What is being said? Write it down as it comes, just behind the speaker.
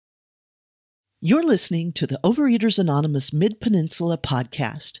You're listening to the Overeaters Anonymous Mid-Peninsula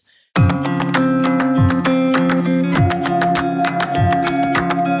podcast.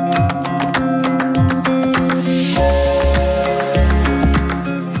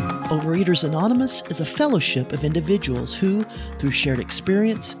 Overeaters Anonymous is a fellowship of individuals who, through shared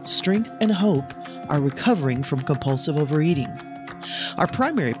experience, strength, and hope, are recovering from compulsive overeating. Our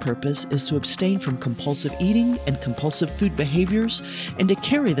primary purpose is to abstain from compulsive eating and compulsive food behaviors and to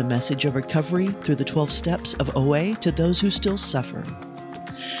carry the message of recovery through the 12 steps of OA to those who still suffer.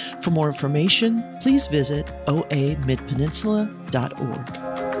 For more information, please visit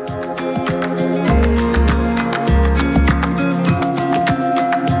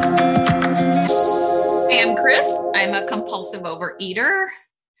oamidpeninsula.org. Hey, I'm Chris. I'm a compulsive overeater.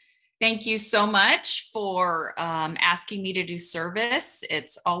 Thank you so much for asking me to do service.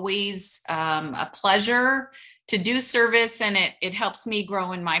 It's always a pleasure to do service, and it helps me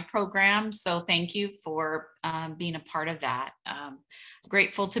grow in my program. So thank you for being a part of that.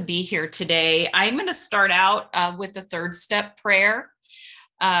 Grateful to be here today. I'm going to start out with the third step prayer.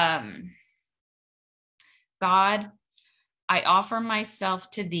 God, I offer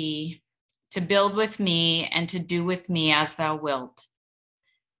myself to thee to build with me and to do with me as thou wilt.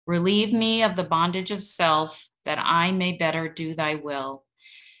 Relieve me of the bondage of self, that I may better do thy will.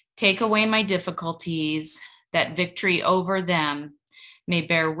 Take away my difficulties, that victory over them may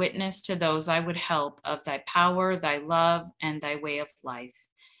bear witness to those I would help of thy power, thy love, and thy way of life.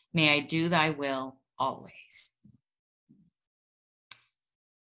 May I do thy will always.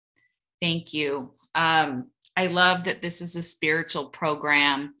 Thank you. I love that this is a spiritual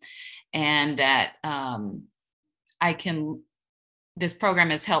program and that this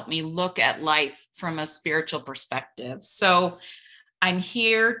program has helped me look at life from a spiritual perspective. So I'm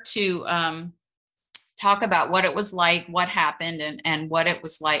here to talk about what it was like, what happened, and what it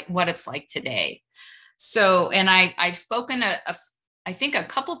was like, what it's like today. So, and I've spoken I think a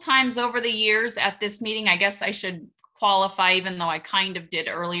couple times over the years at this meeting. I guess I should qualify, even though I kind of did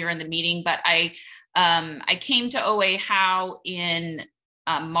earlier in the meeting, but I came to OA How in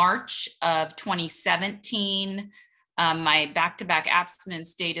March of 2017. My back-to-back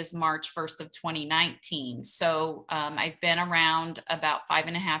abstinence date is March 1st of 2019. So I've been around about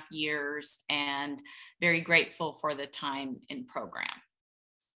 5.5 years and very grateful for the time in program.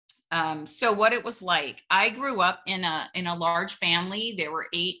 So what it was like, I grew up in a large family. There were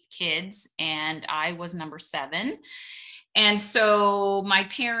 8 kids and I was number 7. And so my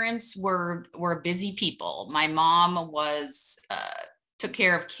parents were busy people. My mom took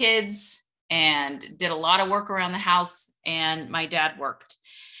care of kids and did a lot of work around the house, and my dad worked.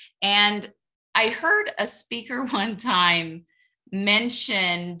 And I heard a speaker one time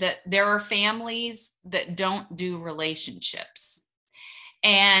mention that there are families that don't do relationships.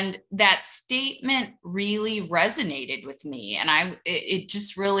 And that statement really resonated with me. And it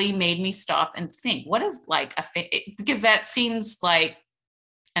just really made me stop and think, what is like because that seems like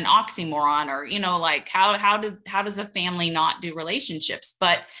an oxymoron, or, like how does a family not do relationships?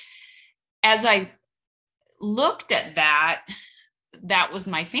 But as I looked at that was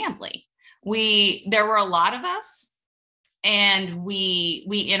my family. There were a lot of us, and we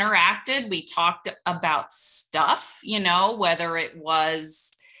interacted, we talked about stuff, whether it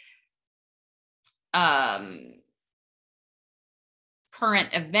was current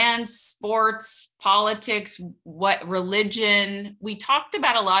events, sports, politics, religion. We talked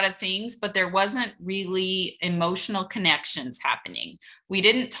about a lot of things, but there wasn't really emotional connections happening. We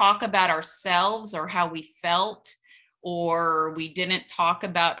didn't talk about ourselves or how we felt, or we didn't talk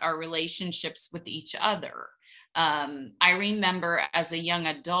about our relationships with each other. I remember as a young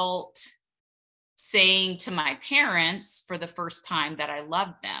adult saying to my parents for the first time that I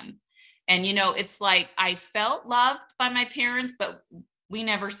loved them. And, it's like I felt loved by my parents, but we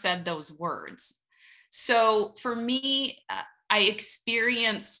never said those words. So for me, I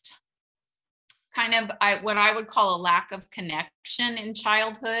experienced kind of what I would call a lack of connection in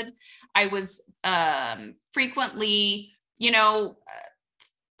childhood. I was frequently,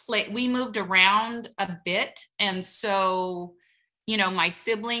 we moved around a bit. And so, my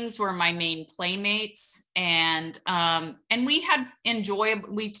siblings were my main playmates, and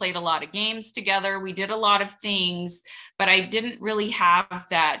we played a lot of games together. We did a lot of things, but I didn't really have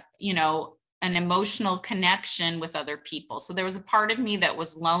that, an emotional connection with other people. So there was a part of me that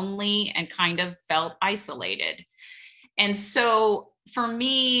was lonely and kind of felt isolated. And so for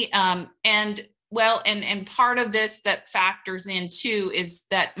me, and part of this that factors in too is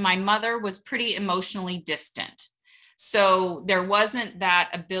that my mother was pretty emotionally distant. So there wasn't that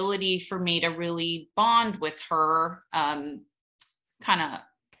ability for me to really bond with her kind of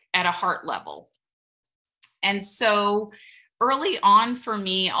at a a heart level. And so early on for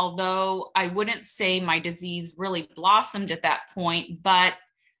me, although I wouldn't say my disease really blossomed at that point, but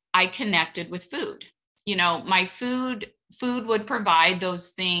I connected with food. You know, my food would provide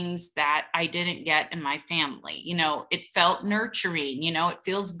those things that I didn't get in my family. You know, it felt nurturing. You know, it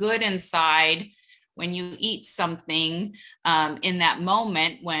feels good inside when you eat something in that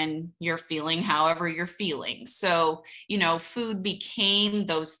moment when you're feeling however you're feeling. So, you know, food became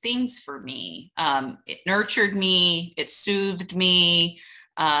those things for me. It nurtured me, it soothed me.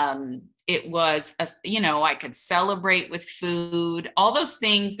 It was, you know, I could celebrate with food. All those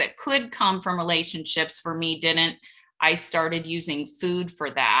things that could come from relationships for me didn't. I started using food for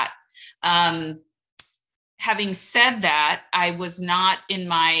that. Having said that, I was not in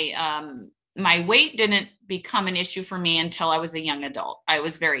my weight didn't become an issue for me until I was a young adult. I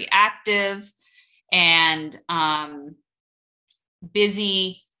was very active and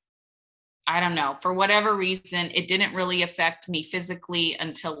busy. I don't know, for whatever reason, it didn't really affect me physically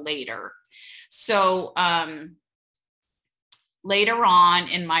until later. So later on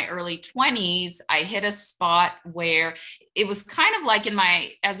in my early 20s, I hit a spot where it was kind of like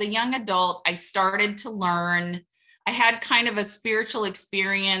as a young adult, I started to learn. I had kind of a spiritual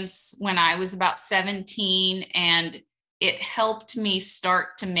experience when I was about 17, and it helped me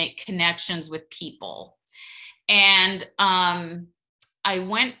start to make connections with people. And I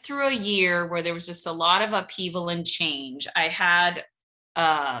went through a year where there was just a lot of upheaval and change. I had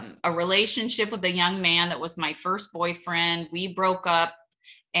a relationship with a young man that was my first boyfriend. We broke up,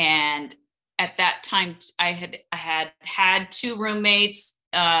 and at that time, I had two roommates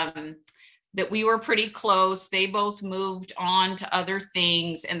that we were pretty close. They both moved on to other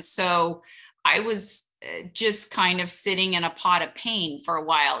things, and so I was just kind of sitting in a pot of pain for a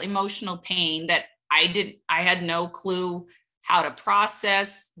while, emotional pain that I had no clue how to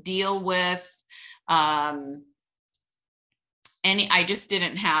process, deal with. I just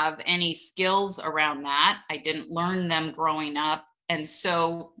didn't have any skills around that. I didn't learn them growing up. And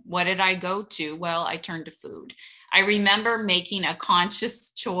so what did I go to? Well, I turned to food. I remember making a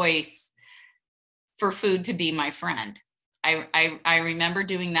conscious choice for food to be my friend. I remember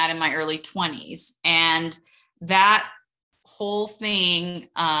doing that in my early 20s. And that whole thing,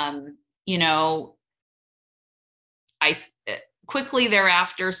 you know, I quickly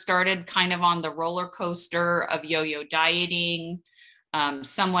thereafter started kind of on the roller coaster of yo-yo dieting.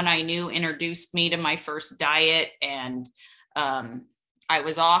 Someone I knew introduced me to my first diet, and I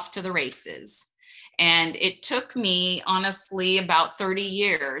was off to the races. And it took me, honestly, about 30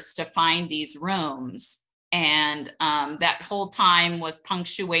 years to find these rooms. And that whole time was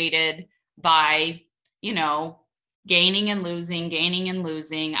punctuated by, you know, gaining and losing, gaining and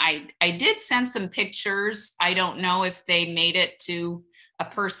losing. I did send some pictures. I don't know if they made it to a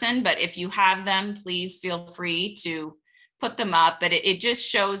person, but if you have them, please feel free to put them up. But it just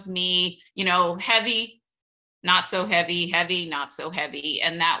shows me, you know, heavy, not so heavy, heavy, not so heavy.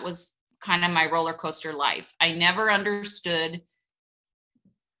 And that was kind of my roller coaster life. I never understood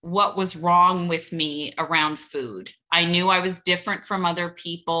what was wrong with me around food. I knew I was different from other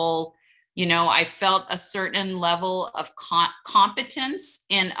people. You know, I felt a certain level of competence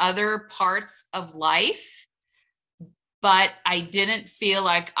in other parts of life, but I didn't feel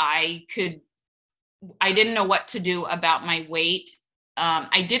like I didn't know what to do about my weight.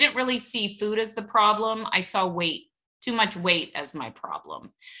 I didn't really see food as the problem. I saw too much weight as my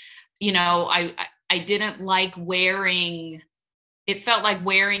problem. You know, I didn't like it felt like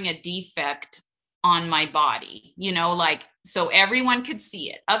wearing a defect on my body, you know, like, so everyone could see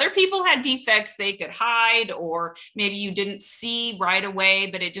it. Other people had defects they could hide, or maybe you didn't see right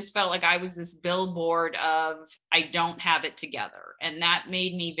away, but it just felt like I was this billboard of, I don't have it together. And that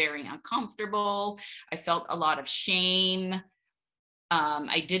made me very uncomfortable. I felt a lot of shame.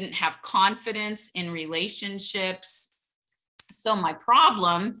 I didn't have confidence in relationships. So my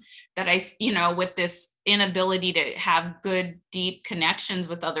problem that you know, with this inability to have good, deep connections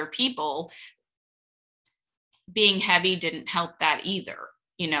with other people, being heavy didn't help that either.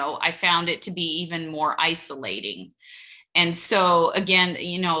 You know, I found it to be even more isolating. And so again,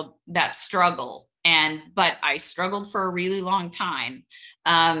 you know, that struggle, but I struggled for a really long time.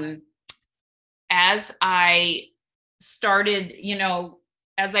 As I started, you know,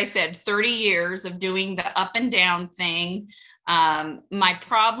 as I said, 30 years of doing the up and down thing. My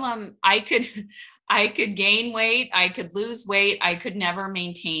problem, I could gain weight, I could lose weight, I could never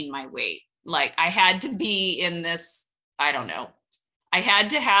maintain my weight. Like, I had to be in this, I don't know, I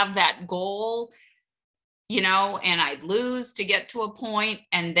had to have that goal, you know, and I'd lose to get to a point,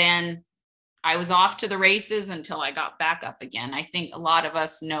 and then I was off to the races until I got back up again. I think a lot of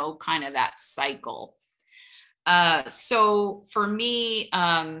us know kind of that cycle. So for me,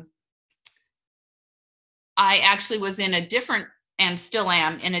 I actually was in a different, and still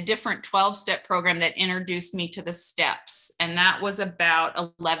am in a different 12-step program that introduced me to the steps. And that was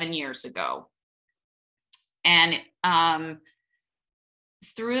about 11 years ago. And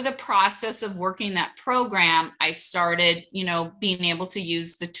through the process of working that program, I started, being able to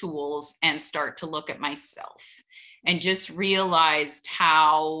use the tools and start to look at myself, and just realized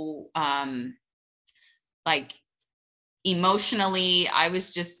how, like, emotionally, I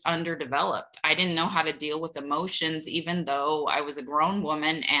was just underdeveloped. I didn't know how to deal with emotions, even though I was a grown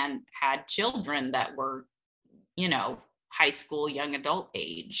woman and had children that were, high school, young adult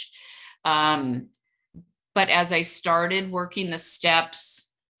age. But as I started working the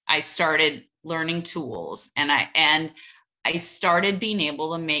steps, I started learning tools, and I started being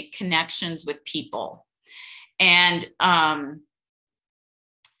able to make connections with people. And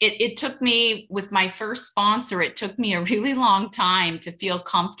it took me, with my first sponsor, it took me a really long time to feel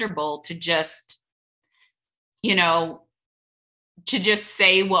comfortable to just, to just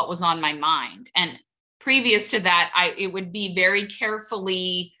say what was on my mind. And previous to that, it would be very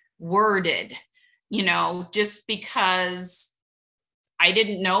carefully worded, just because I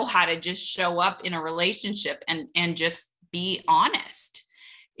didn't know how to just show up in a relationship and just be honest.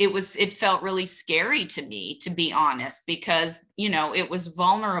 It felt really scary to me, to be honest, because, it was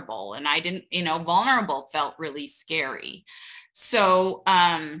vulnerable, and I didn't, vulnerable felt really scary. So,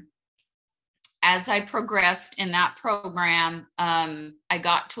 as I progressed in that program, I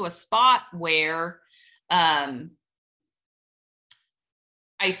got to a spot where, I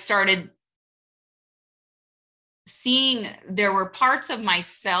started seeing there were parts of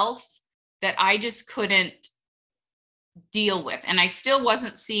myself that I just couldn't deal with, and I still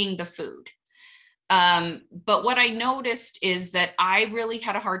wasn't seeing the food. But what I noticed is that I really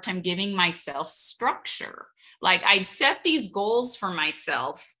had a hard time giving myself structure. Like, I'd set these goals for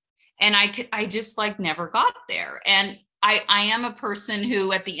myself, and I just like never got there. And I am a person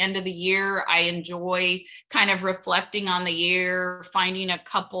who, at the end of the year, I enjoy kind of reflecting on the year, finding a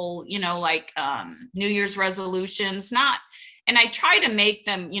couple, New Year's resolutions, and I try to make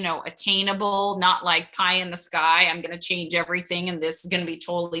them, attainable, not like pie in the sky. I'm going to change everything and this is going to be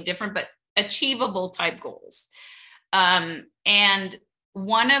totally different, but achievable type goals. And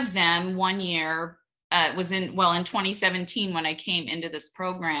one of them, one year, was in 2017, when I came into this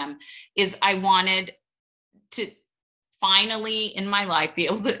program, is I wanted to finally in my life be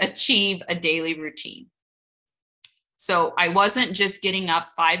able to achieve a daily routine. So I wasn't just getting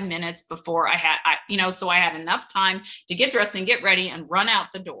up 5 minutes before so I had enough time to get dressed and get ready and run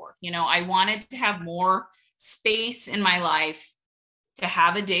out the door. I wanted to have more space in my life to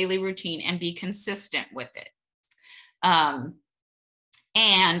have a daily routine and be consistent with it. And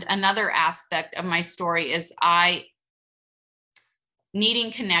another aspect of my story is I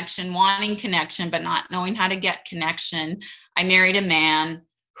needing connection, wanting connection, but not knowing how to get connection. I married a man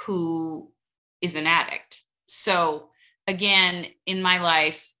who is an addict. So again, in my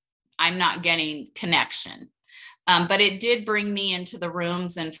life, I'm not getting connection. But it did bring me into the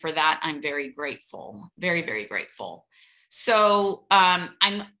rooms. And for that, I'm very grateful, very, very grateful. So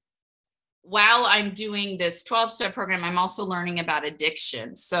while I'm doing this 12-step program, I'm also learning about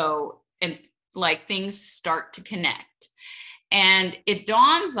addiction. So, and like, things start to connect. And it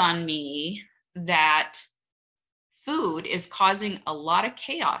dawns on me that food is causing a lot of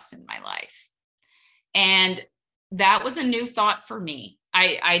chaos in my life. And that was a new thought for me.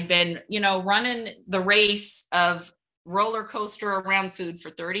 I'd been, running the race of roller coaster around food for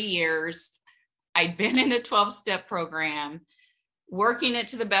 30 years. I'd been in a 12-step program, working it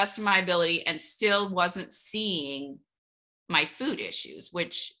to the best of my ability, and still wasn't seeing my food issues,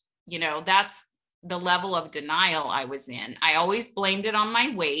 which, that's the level of denial I was in. I always blamed it on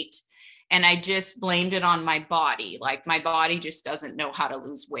my weight, and I just blamed it on my body. Like, my body just doesn't know how to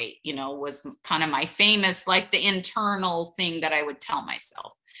lose weight, was kind of my famous, like, the internal thing that I would tell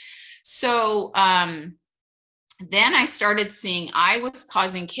myself. So then I started seeing I was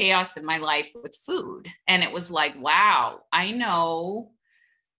causing chaos in my life with food. And it was like, wow, I know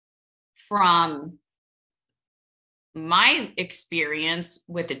from my experience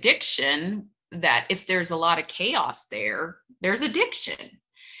with addiction that if there's a lot of chaos there, there's addiction.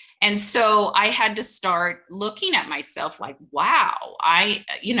 And so I had to start looking at myself like, wow,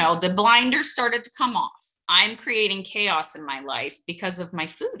 the blinders started to come off. I'm creating chaos in my life because of my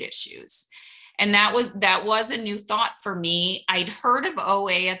food issues. And that was a new thought for me. I'd heard of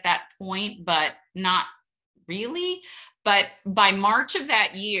OA at that point, but not really. But by March of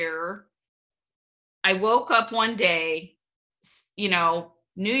that year, I woke up one day, you know,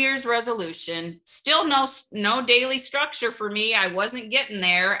 New Year's resolution, still no daily structure for me. I wasn't getting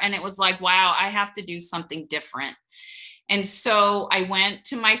there. And it was like, wow, I have to do something different. And so I went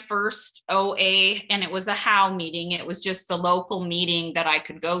to my first OA, and it was a HOW meeting. It was just the local meeting that I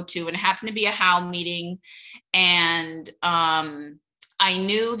could go to, and it happened to be a HOW meeting. And I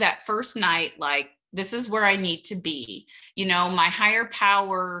knew that first night, like, this is where I need to be. You know, my higher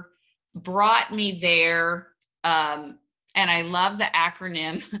power brought me there. And I love the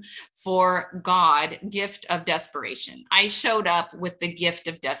acronym for God, gift of desperation. I showed up with the gift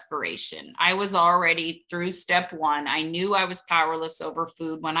of desperation. I was already through step one. I knew I was powerless over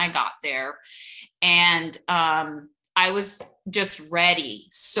food when I got there. And I was just ready,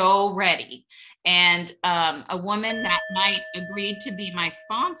 so ready. And a woman that night agreed to be my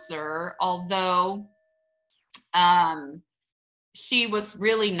sponsor, although she was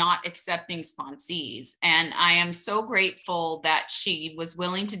really not accepting sponsees. And I am so grateful that she was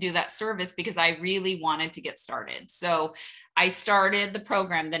willing to do that service, because I really wanted to get started. So I started the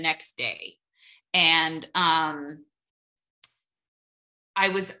program the next day. And I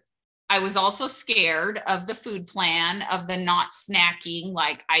was also scared of the food plan, of the not snacking.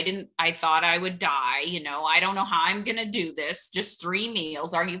 Like, I thought I would die. You know, I don't know how I'm going to do this. Just 3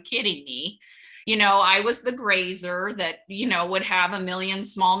 meals. Are you kidding me? You know, I was the grazer that, you know, would have a million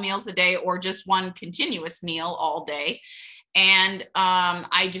small meals a day, or just one continuous meal all day. And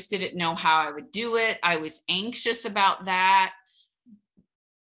I just didn't know how I would do it. I was anxious about that.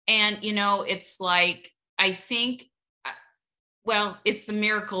 And, you know, it's like, I think, well, it's the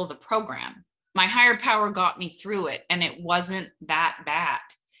miracle of the program. My higher power got me through it, and it wasn't that bad.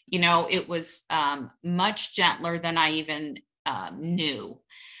 You know, it was much gentler than I even knew.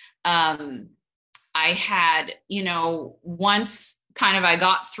 I had, you know, once kind of I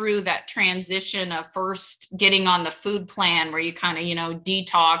got through that transition of first getting on the food plan, where you kind of, you know,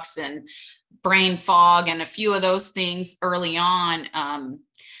 detox and brain fog and a few of those things early on.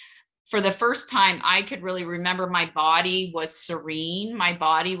 For the first time, I could really remember my body was serene. My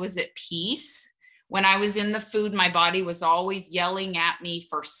body was at peace. When I was in the food, my body was always yelling at me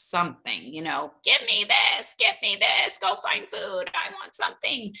for something, you know, give me this, go find food, I want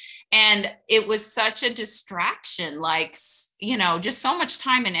something. And it was such a distraction, like, you know, just so much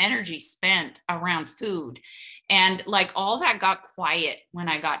time and energy spent around food. And like, all that got quiet when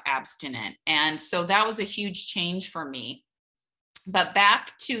I got abstinent. And so that was a huge change for me. But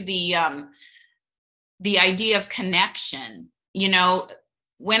back to the idea of connection, you know,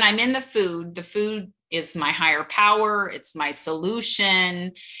 when I'm in the food is my higher power. It's my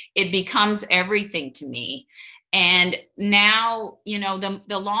solution. It becomes everything to me. And now, you know,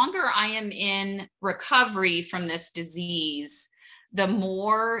 the longer I am in recovery from this disease, the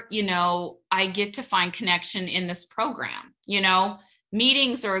more, you know, I get to find connection in this program. You know,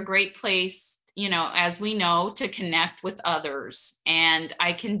 meetings are a great place, you know, as we know, to connect with others. And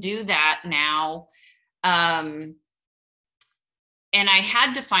I can do that now. And I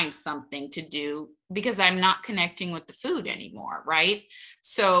had to find something to do, because I'm not connecting with the food anymore, right?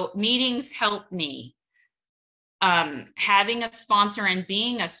 So meetings help me. Having a sponsor and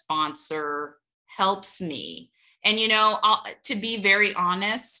being a sponsor helps me. And, you know, to be very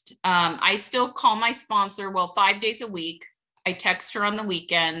honest, I still call my sponsor, 5 days a week. I text her on the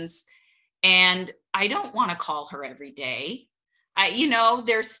weekends. And I don't want to call her every day. You know,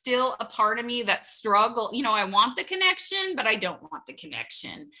 there's still a part of me that struggle. You know, I want the connection, but I don't want the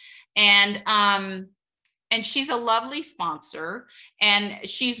connection. And she's a lovely sponsor, and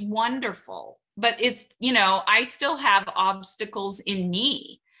she's wonderful. But it's, you know, I still have obstacles in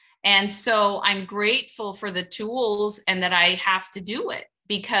me. And so I'm grateful for the tools, and that I have to do it,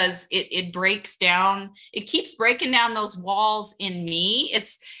 because it breaks down, it keeps breaking down those walls in me.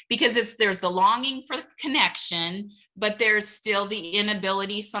 It's because there's the longing for connection, but there's still the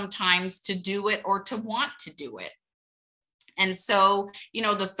inability sometimes to do it or to want to do it. And so, you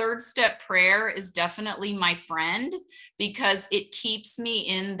know, the third step prayer is definitely my friend, because it keeps me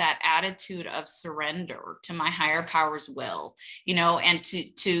in that attitude of surrender to my higher power's will, you know, and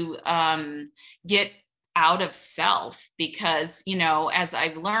to get out of self. Because, you know, as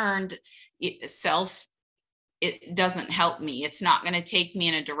I've learned, self, it doesn't help me. It's not going to take me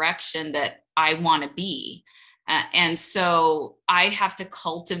in a direction that I want to be. And so I have to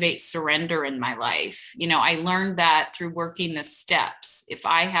cultivate surrender in my life. You know, I learned that through working the steps. If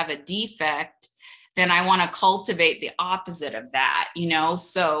I have a defect, then I want to cultivate the opposite of that, you know?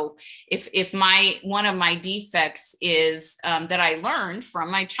 So if one of my defects is that I learned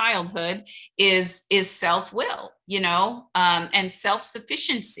from my childhood is self-will, you know, and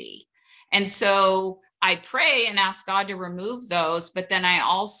self-sufficiency. And so I pray and ask God to remove those, but then I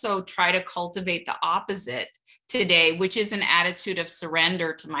also try to cultivate the opposite today, which is an attitude of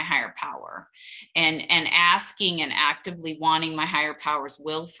surrender to my higher power, and asking and actively wanting my higher power's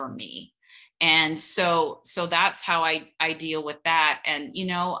will for me. And so that's how I deal with that. And, you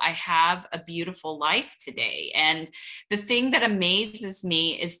know, I have a beautiful life today. And the thing that amazes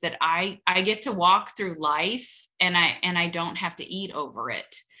me is that I get to walk through life, and I don't have to eat over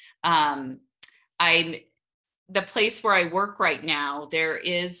it. I'm the place where I work right now, there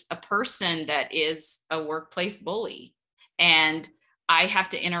is a person that is a workplace bully, and I have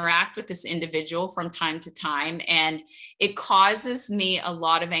to interact with this individual from time to time, and it causes me a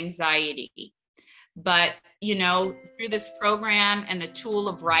lot of anxiety. But, you know, through this program and the tool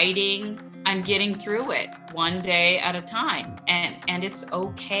of writing, I'm getting through it one day at a time, and it's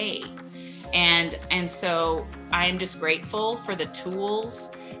okay. And so I'm just grateful for the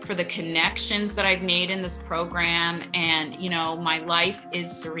tools, for the connections that I've made in this program. And, you know, my life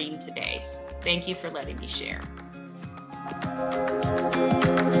is serene today. So thank you for letting me share.